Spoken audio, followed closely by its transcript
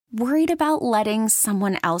Worried about letting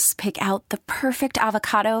someone else pick out the perfect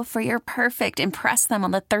avocado for your perfect impress them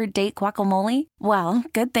on the third date guacamole? Well,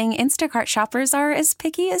 good thing Instacart shoppers are as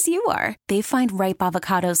picky as you are. They find ripe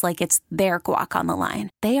avocados like it's their guac on the line.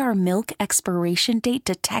 They are milk expiration date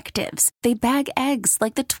detectives. They bag eggs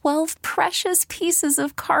like the 12 precious pieces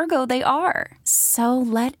of cargo they are. So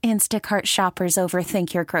let Instacart shoppers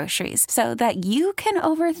overthink your groceries so that you can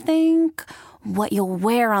overthink what you'll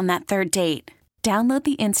wear on that third date. Download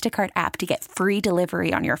the Instacart app to get free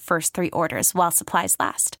delivery on your first 3 orders while supplies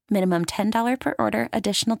last. Minimum $10 per order.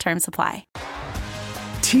 Additional terms apply.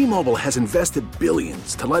 T-Mobile has invested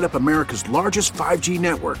billions to light up America's largest 5G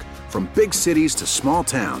network, from big cities to small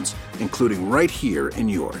towns, including right here in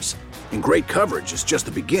yours. And great coverage is just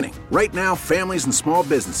the beginning. Right now, families and small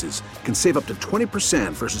businesses can save up to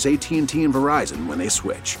 20% versus AT&T and Verizon when they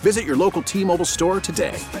switch. Visit your local T-Mobile store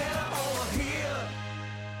today.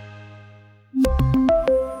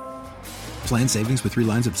 Plan savings with 3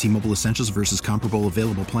 lines of T-Mobile Essentials versus comparable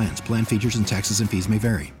available plans. Plan features and taxes and fees may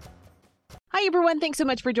vary. Hi, everyone. Thanks so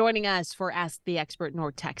much for joining us for Ask the Expert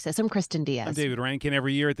North Texas. I'm Kristin Diaz. I'm David Rancken.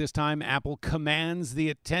 Every year at this time, Apple commands the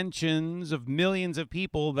attentions of millions of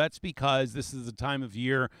people. That's because this is the time of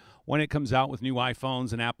year when it comes out with new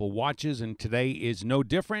iPhones and Apple Watches, and today is no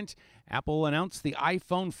different. Apple announced the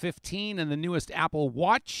iPhone 15 and the newest Apple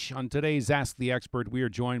Watch. On today's Ask the Expert, we are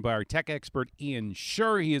joined by our tech expert, Ian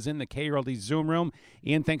Sherr. He is in the KRLD Zoom room.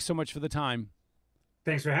 Ian, thanks so much for the time.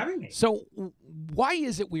 Thanks for having me. So why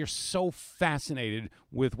is it we are so fascinated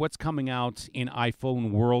with what's coming out in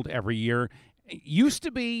iPhone world every year? It used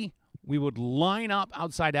to be we would line up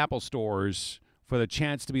outside Apple stores for the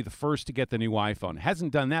chance to be the first to get the new iPhone.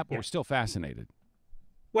 Hasn't done that, but we're still fascinated.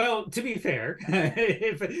 Well, to be fair, I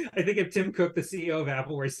think if Tim Cook, the CEO of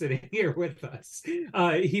Apple, were sitting here with us,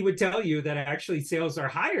 he would tell you that actually sales are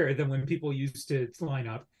higher than when people used to line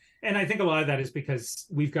up. And I think a lot of that is because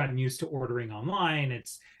we've gotten used to ordering online.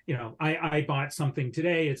 It's, I bought something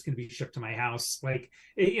today, it's going to be shipped to my house. Like,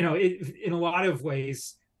 in a lot of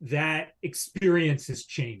ways, that experience has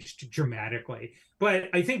changed dramatically. But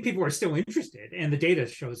I think people are still interested, and the data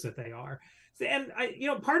shows that they are. And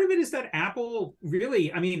part of it is that Apple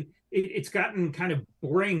really, it's gotten kind of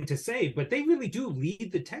boring to say, but they really do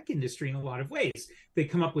lead the tech industry in a lot of ways. They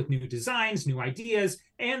come up with new designs, new ideas,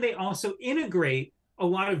 and they also integrate a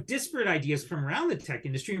lot of disparate ideas from around the tech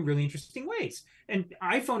industry in really interesting ways. And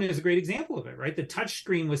iPhone is a great example of it, right? The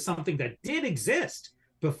touchscreen was something that did exist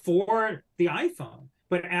before the iPhone,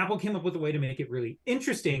 but Apple came up with a way to make it really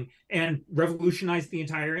interesting and revolutionize the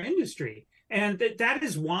entire industry. And that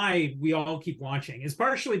is why we all keep watching, is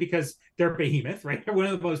partially because they're behemoth, right? They're one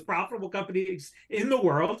of the most profitable companies in the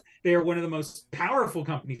world. They are one of the most powerful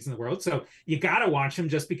companies in the world. So you got to watch them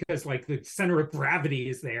just because like the center of gravity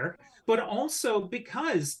is there, but also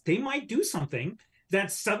because they might do something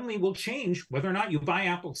that suddenly will change whether or not you buy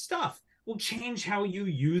Apple stuff, will change how you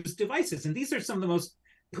use devices. And these are some of the most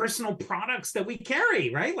personal products that we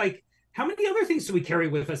carry, right? Like, how many other things do we carry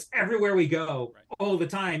with us everywhere we go all the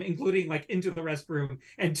time, including like into the restroom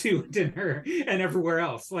and to dinner and everywhere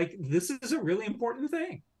else? Like, this is a really important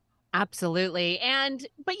thing. Absolutely.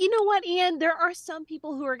 But you know what, Ian? There are some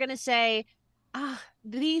people who are going to say,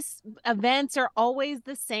 these events are always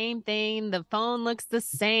the same thing. The phone looks the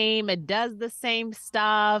same. It does the same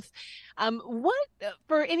stuff. What,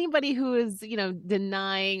 for anybody who is,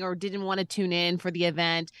 denying or didn't want to tune in for the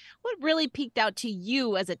event, what really peeked out to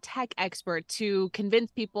you as a tech expert to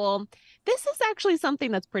convince people this is actually something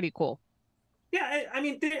that's pretty cool? Yeah,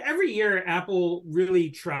 every year Apple really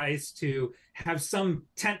tries to have some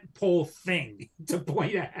tentpole thing to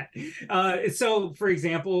point at. So, for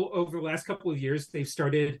example, over the last couple of years, they've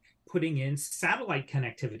started putting in satellite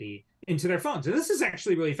connectivity into their phones. And this is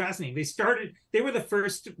actually really fascinating. They were the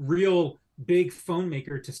first real big phone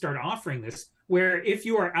maker to start offering this, where if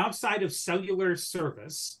you are outside of cellular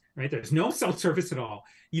service, right, there's no cell service at all,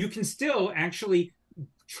 you can still actually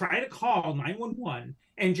try to call 911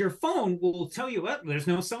 and your phone will tell you, there's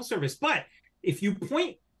no cell service. But if you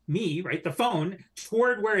point me, right, the phone,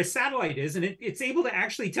 toward where a satellite is, and it's able to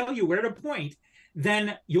actually tell you where to point,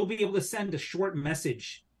 then you'll be able to send a short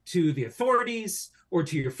message to the authorities or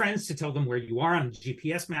to your friends to tell them where you are on a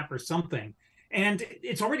GPS map or something. And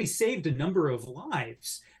it's already saved a number of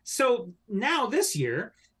lives. So now this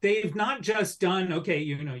year, they've not just done, okay,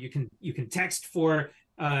 you can text for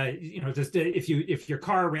just if your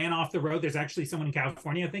car ran off the road. There's actually someone in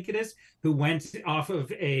California, I think it is, who went off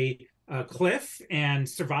of a cliff and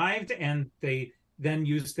survived, and they then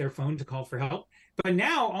used their phone to call for help. But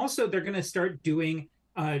now also they're going to start doing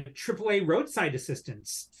AAA roadside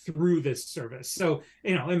assistance through this service. So,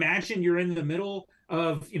 imagine you're in the middle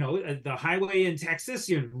of, the highway in Texas,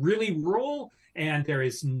 you're really rural, and there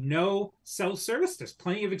is no cell service. There's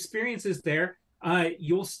plenty of experiences there.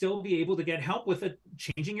 You'll still be able to get help with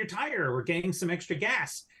changing your tire or getting some extra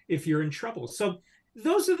gas if you're in trouble. So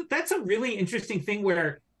that's a really interesting thing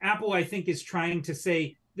where Apple, I think, is trying to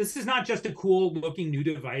say, this is not just a cool looking new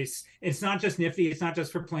device. It's not just nifty. It's not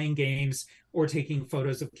just for playing games or taking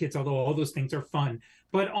photos of kids, although all those things are fun.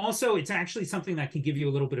 But also it's actually something that can give you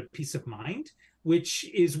a little bit of peace of mind, which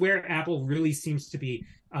is where Apple really seems to be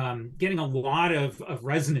getting a lot of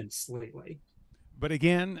resonance lately. But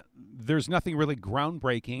again, there's nothing really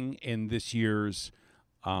groundbreaking in this year's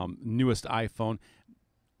newest iPhone.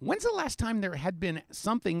 When's the last time there had been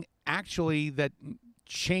something actually that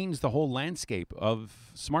changed the whole landscape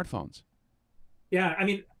of smartphones? Yeah, I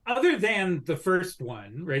mean, other than the first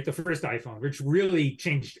one, right, the first iPhone, which really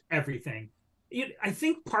changed everything, I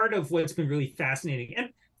think part of what's been really fascinating and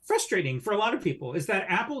frustrating for a lot of people is that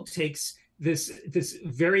Apple takes this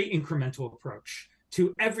very incremental approach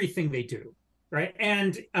to everything they do, right?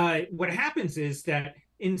 And what happens is that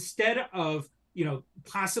instead of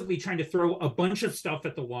possibly trying to throw a bunch of stuff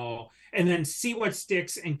at the wall and then see what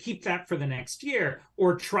sticks and keep that for the next year,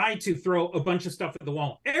 or try to throw a bunch of stuff at the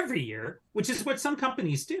wall every year, which is what some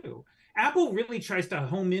companies do. Apple really tries to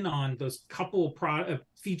home in on those couple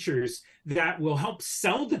features that will help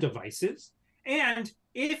sell the devices. And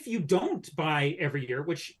if you don't buy every year,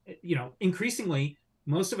 which, increasingly,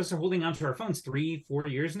 most of us are holding onto our phones 3-4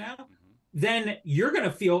 years now, then you're going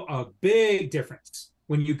to feel a big difference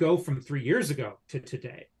when you go from 3 years ago to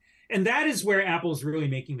today. And that is where Apple's really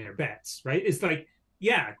making their bets, right? It's like,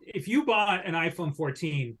 yeah, if you bought an iPhone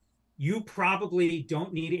 14, you probably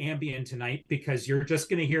don't need Ambien tonight because you're just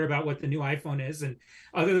going to hear about what the new iPhone is. And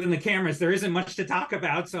other than the cameras, there isn't much to talk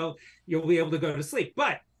about. So you'll be able to go to sleep.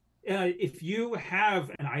 But if you have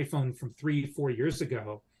an iPhone from 3-4 years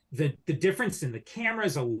ago, the difference in the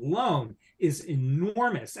cameras alone is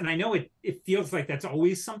enormous. And I know it feels like that's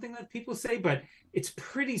always something that people say, but it's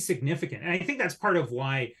pretty significant. And I think that's part of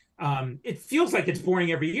why it feels like it's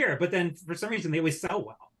boring every year, but then for some reason they always sell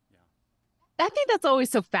well. I think that's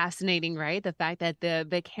always so fascinating, right? The fact that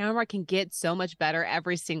the camera can get so much better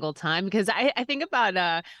every single time. Because I think about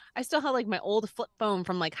I still have like my old flip phone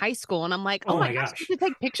from like high school, and I'm like, oh my gosh, you can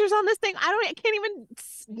take pictures on this thing. I can't even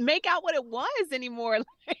make out what it was anymore.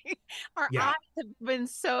 Like, our eyes have been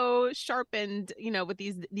so sharpened, with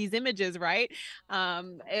these images, right?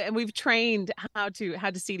 And we've trained how to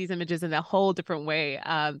see these images in a whole different way.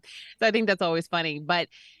 So I think that's always funny. But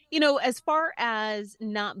as far as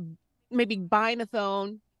not maybe buying a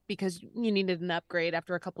phone because you needed an upgrade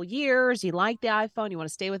after a couple years, you like the iPhone, you want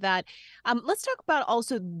to stay with that. Let's talk about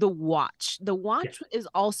also the watch. The watch is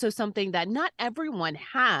also something that not everyone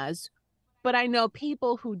has, but I know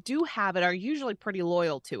people who do have it are usually pretty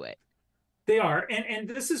loyal to it. They are. And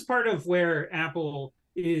this is part of where Apple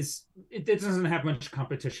it doesn't have much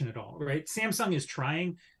competition at all, right? Samsung is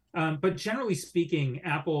trying, but generally speaking,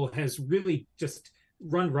 Apple has really just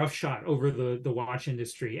run roughshod over the watch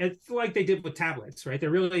industry. It's like they did with tablets, right? There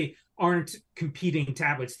really aren't competing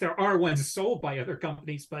tablets. There are ones sold by other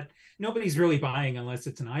companies, but nobody's really buying unless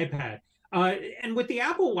it's an iPad. And with the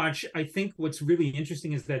Apple Watch, I think what's really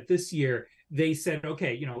interesting is that this year they said,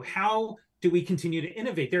 okay, how do we continue to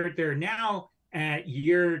innovate? They're now at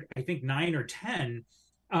year, I think 9 or 10.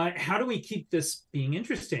 How do we keep this being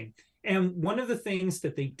interesting? And one of the things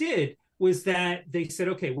that they did was that they said,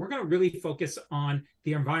 okay, we're going to really focus on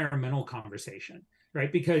the environmental conversation,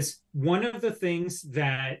 right? Because one of the things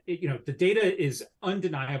that, the data is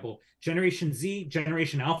undeniable. Generation Z,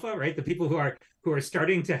 Generation Alpha, right? The people who are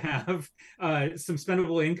starting to have some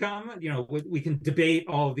spendable income, we can debate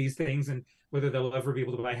all of these things and whether they'll ever be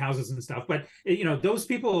able to buy houses and stuff. But, those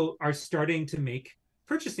people are starting to make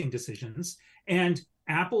purchasing decisions. And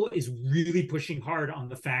Apple is really pushing hard on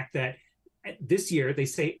the fact that this year, they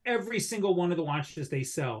say every single one of the watches they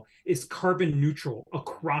sell is carbon neutral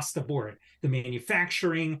across the board. The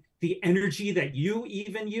manufacturing, the energy that you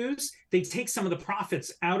even use, they take some of the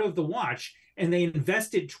profits out of the watch and they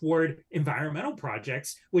invest it toward environmental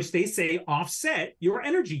projects, which they say offset your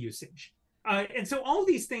energy usage. And so all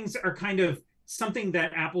these things are kind of something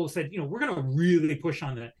that Apple said, we're going to really push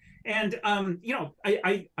on that. And,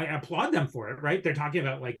 I applaud them for it, right? They're talking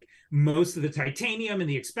about like most of the titanium in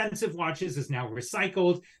the expensive watches is now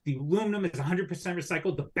recycled. The aluminum is 100%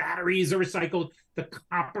 recycled. The batteries are recycled. The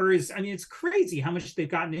copper is, it's crazy how much they've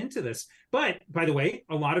gotten into this. But by the way,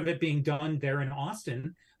 a lot of it being done there in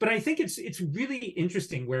Austin. But I think it's really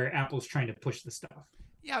interesting where Apple's trying to push the stuff.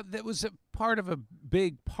 Yeah, that was a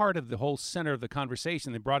big part of the whole center of the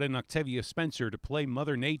conversation. They brought in Octavia Spencer to play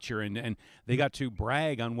Mother Nature, and they got to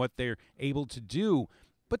brag on what they're able to do.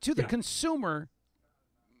 But to the consumer,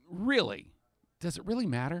 really, does it really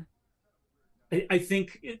matter? I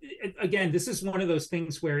think, again, this is one of those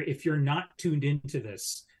things where if you're not tuned into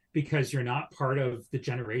this because you're not part of the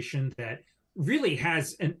generation that really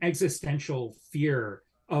has an existential fear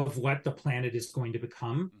of what the planet is going to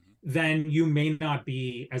become, then you may not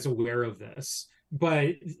be as aware of this.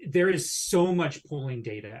 But there is so much polling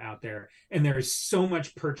data out there, and there is so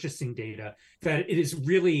much purchasing data that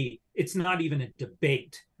it's not even a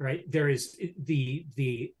debate, right? It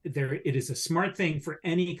is a smart thing for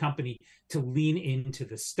any company to lean into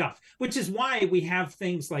this stuff, which is why we have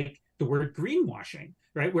things like the word greenwashing,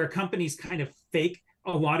 right? Where companies kind of fake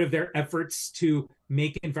a lot of their efforts to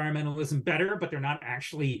make environmentalism better, but they're not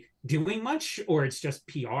actually doing much, or it's just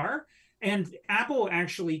PR. And Apple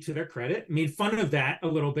actually, to their credit, made fun of that a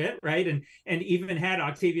little bit, right? And even had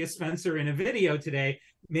Octavia Spencer in a video today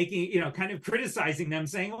making, kind of criticizing them,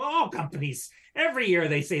 saying, well, all companies, every year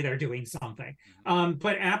they say they're doing something.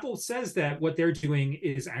 But Apple says that what they're doing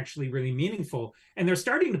is actually really meaningful. And they're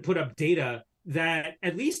starting to put up data that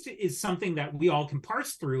at least is something that we all can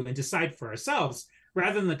parse through and decide for ourselves,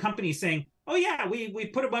 rather than the company saying, oh yeah, we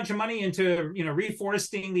put a bunch of money into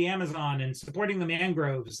reforesting the Amazon and supporting the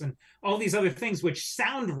mangroves and all these other things which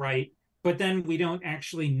sound right, but then we don't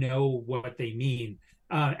actually know what they mean.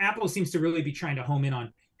 Apple seems to really be trying to home in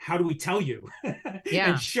on how do we tell you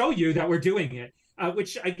and show you that we're doing it,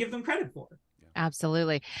 which I give them credit for.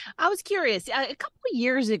 Absolutely. I was curious, a couple of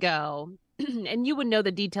years ago, and you would know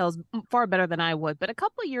the details far better than I would, but a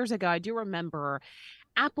couple of years ago, I do remember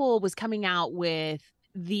Apple was coming out with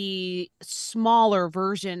the smaller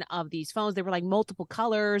version of these phones. They were like multiple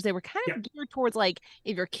colors. They were kind of geared towards, like,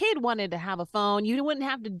 if your kid wanted to have a phone, you wouldn't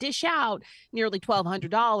have to dish out nearly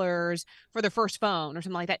 $1,200 for their first phone or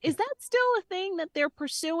something like that. Is that still a thing that they're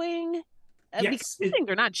pursuing? Yes. Because these things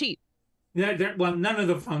are not cheap. Well, none of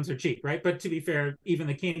the phones are cheap, right? But to be fair, even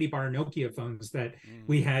the candy bar Nokia phones that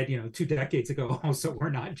we had, 2 decades ago also were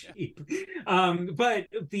not cheap. But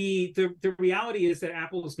the reality is that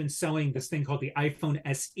Apple has been selling this thing called the iPhone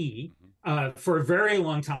SE for a very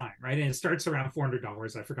long time, right? And it starts around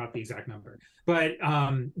 $400. I forgot the exact number. But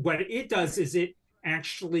what it does is it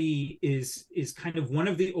actually is kind of one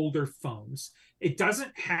of the older phones. It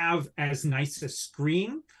doesn't have as nice a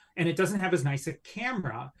screen, and it doesn't have as nice a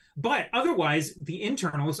camera, but otherwise the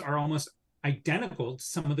internals are almost identical to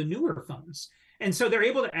some of the newer phones. And so they're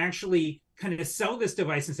able to actually kind of sell this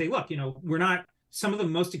device and say, look, some of the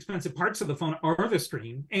most expensive parts of the phone are the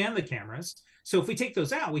screen and the cameras. So if we take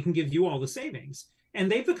those out, we can give you all the savings.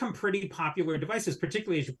 And they've become pretty popular devices,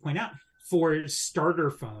 particularly, as you point out, for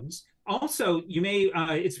starter phones. Also,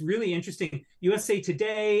 it's really interesting. USA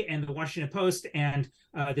Today and the Washington Post and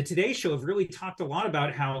the Today Show have really talked a lot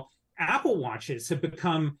about how Apple Watches have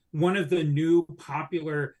become one of the new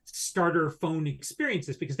popular starter phone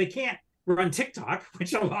experiences because they can't run TikTok,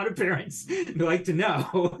 which a lot of parents like to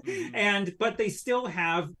know, but they still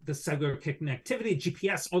have the cellular connectivity,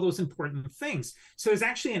 GPS, all those important things. So there's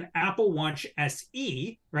actually an Apple Watch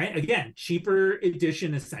SE, right? Again, cheaper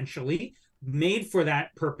edition essentially, made for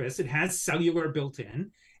that purpose. It has cellular built in,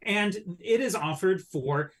 and it is offered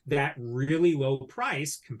for that really low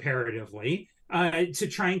price comparatively to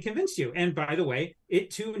try and convince you. And by the way, it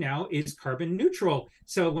too now is carbon neutral.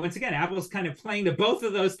 So once again, Apple's kind of playing to both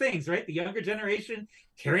of those things, right? The younger generation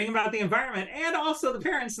caring about the environment, and also the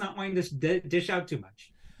parents not wanting to dish out too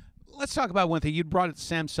much. Let's talk about one thing. You brought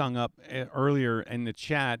Samsung up earlier in the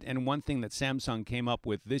chat, and one thing that Samsung came up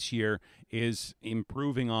with this year is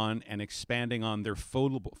improving on and expanding on their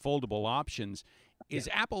foldable options. Is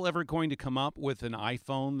Apple ever going to come up with an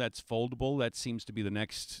iPhone that's foldable? That seems to be the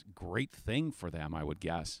next great thing for them, I would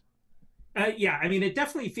guess. It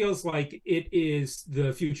definitely feels like it is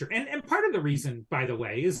the future. And part of the reason, by the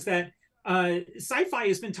way, is that Sci-Fi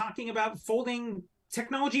has been talking about folding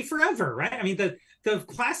technology forever, right? I mean, the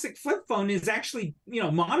classic flip phone is actually,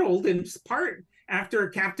 modeled in part after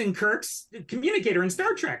Captain Kirk's communicator in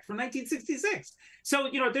Star Trek from 1966. So,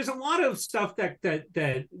 there's a lot of stuff that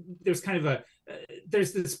there's kind of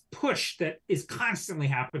there's this push that is constantly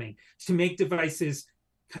happening to make devices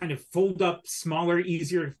kind of fold up, smaller,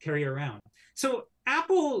 easier to carry around. So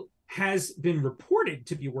Apple has been reported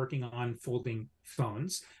to be working on folding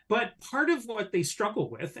phones, but part of what they struggle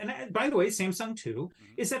with, and by the way, Samsung too,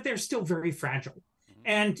 is that they're still very fragile.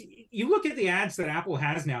 And you look at the ads that Apple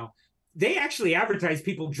has now they actually advertise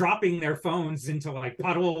people dropping their phones into like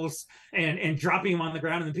puddles and dropping them on the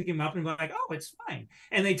ground and then picking them up and going like, oh, it's fine.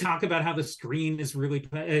 And they talk about how the screen is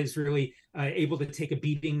really able to take a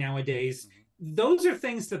beating nowadays. Those are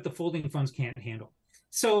things that the folding phones can't handle.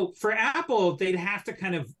 So for Apple, they'd have to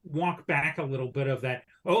kind of walk back a little bit of that,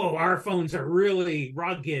 oh, our phones are really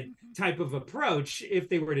rugged type of approach if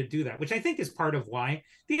they were to do that, which I think is part of why.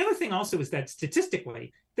 The other thing also is that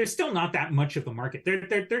statistically, there's still not that much of a market.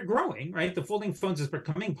 They're growing, right? The folding phones is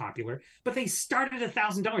becoming popular, but they start at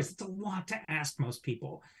 $1,000. It's a lot to ask most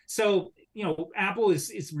people. So, Apple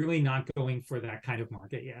is really not going for that kind of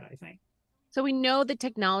market yet, I think. So we know the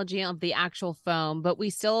technology of the actual phone, but we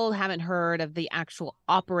still haven't heard of the actual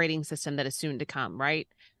operating system that is soon to come, right?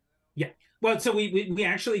 Yeah. Well, so we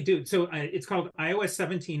actually do. So it's called iOS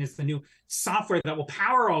 17 is the new software that will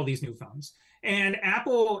power all these new phones. And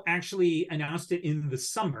Apple actually announced it in the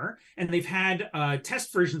summer, and they've had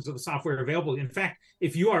test versions of the software available. In fact,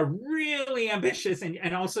 if you are really ambitious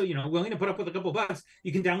and also, willing to put up with a couple bucks,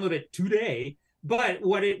 you can download it today. But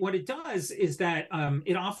what it does is that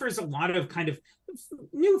it offers a lot of kind of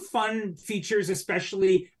new fun features,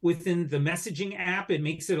 especially within the messaging app. It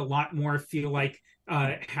makes it a lot more feel like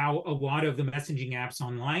how a lot of the messaging apps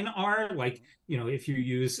online are. Like, if you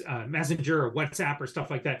use Messenger or WhatsApp or stuff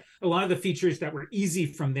like that, a lot of the features that were easy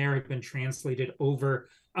from there have been translated over.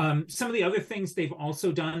 Some of the other things they've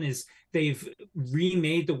also done is they've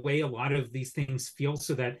remade the way a lot of these things feel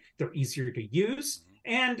so that they're easier to use.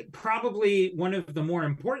 And probably one of the more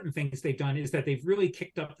important things they've done is that they've really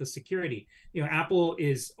kicked up the security. Apple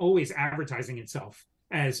is always advertising itself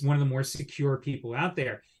as one of the more secure people out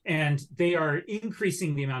there. And they are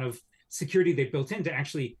increasing the amount of security they've built in to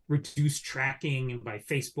actually reduce tracking by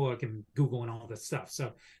Facebook and Google and all this stuff.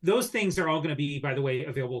 So those things are all going to be, by the way,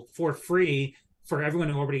 available for free for everyone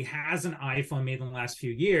who already has an iPhone made in the last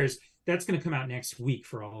few years. That's going to come out next week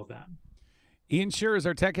for all of them. Ian Sherr is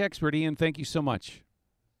our tech expert. Ian, thank you so much.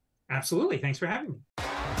 Absolutely. Thanks for having me.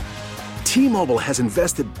 T-Mobile has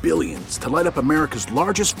invested billions to light up America's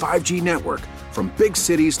largest 5G network, from big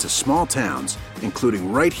cities to small towns,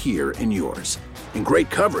 including right here in yours. And great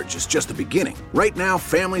coverage is just the beginning. Right now,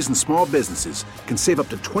 families and small businesses can save up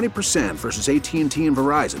to 20% versus AT&T and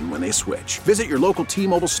Verizon when they switch. Visit your local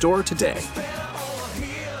T-Mobile store today.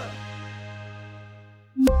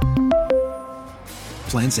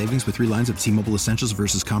 Plan savings with 3 lines of T-Mobile Essentials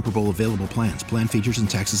versus comparable available plans. Plan features and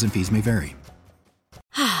taxes and fees may vary.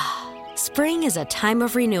 Spring is a time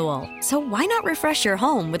of renewal, so why not refresh your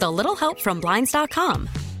home with a little help from Blinds.com?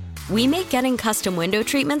 We make getting custom window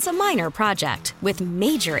treatments a minor project with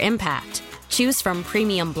major impact. Choose from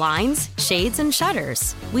premium blinds, shades, and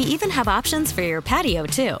shutters. We even have options for your patio,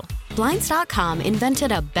 too. Blinds.com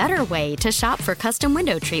invented a better way to shop for custom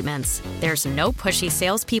window treatments. There's no pushy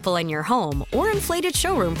salespeople in your home or inflated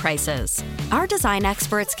showroom prices. Our design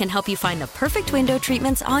experts can help you find the perfect window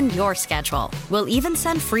treatments on your schedule. We'll even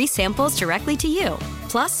send free samples directly to you.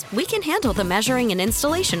 Plus, we can handle the measuring and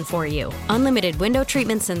installation for you. Unlimited window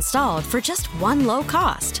treatments installed for just one low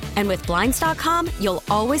cost. And with Blinds.com, you'll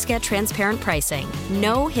always get transparent pricing.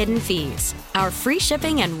 No hidden fees. Our free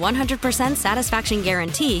shipping and 100% satisfaction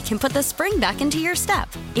guarantee can put the spring back into your step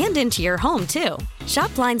and into your home, too.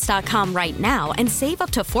 Shop Blinds.com right now and save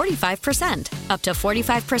up to 45%. Up to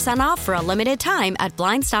 45% off for a limited time at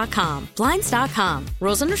Blinds.com. Blinds.com.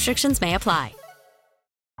 Rules and restrictions may apply.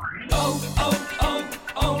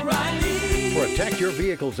 O'Reilly. Protect your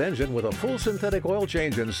vehicle's engine with a full synthetic oil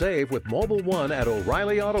change and save with Mobil 1 at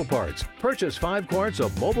O'Reilly Auto Parts. Purchase 5 quarts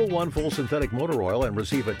of Mobil 1 full synthetic motor oil and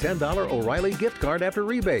receive a $10 O'Reilly gift card after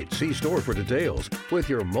rebate. See store for details. With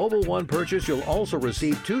your Mobil 1 purchase, you'll also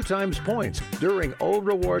receive 2 times points during O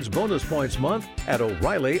Rewards Bonus Points Month at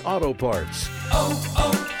O'Reilly Auto Parts.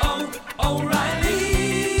 O'Reilly.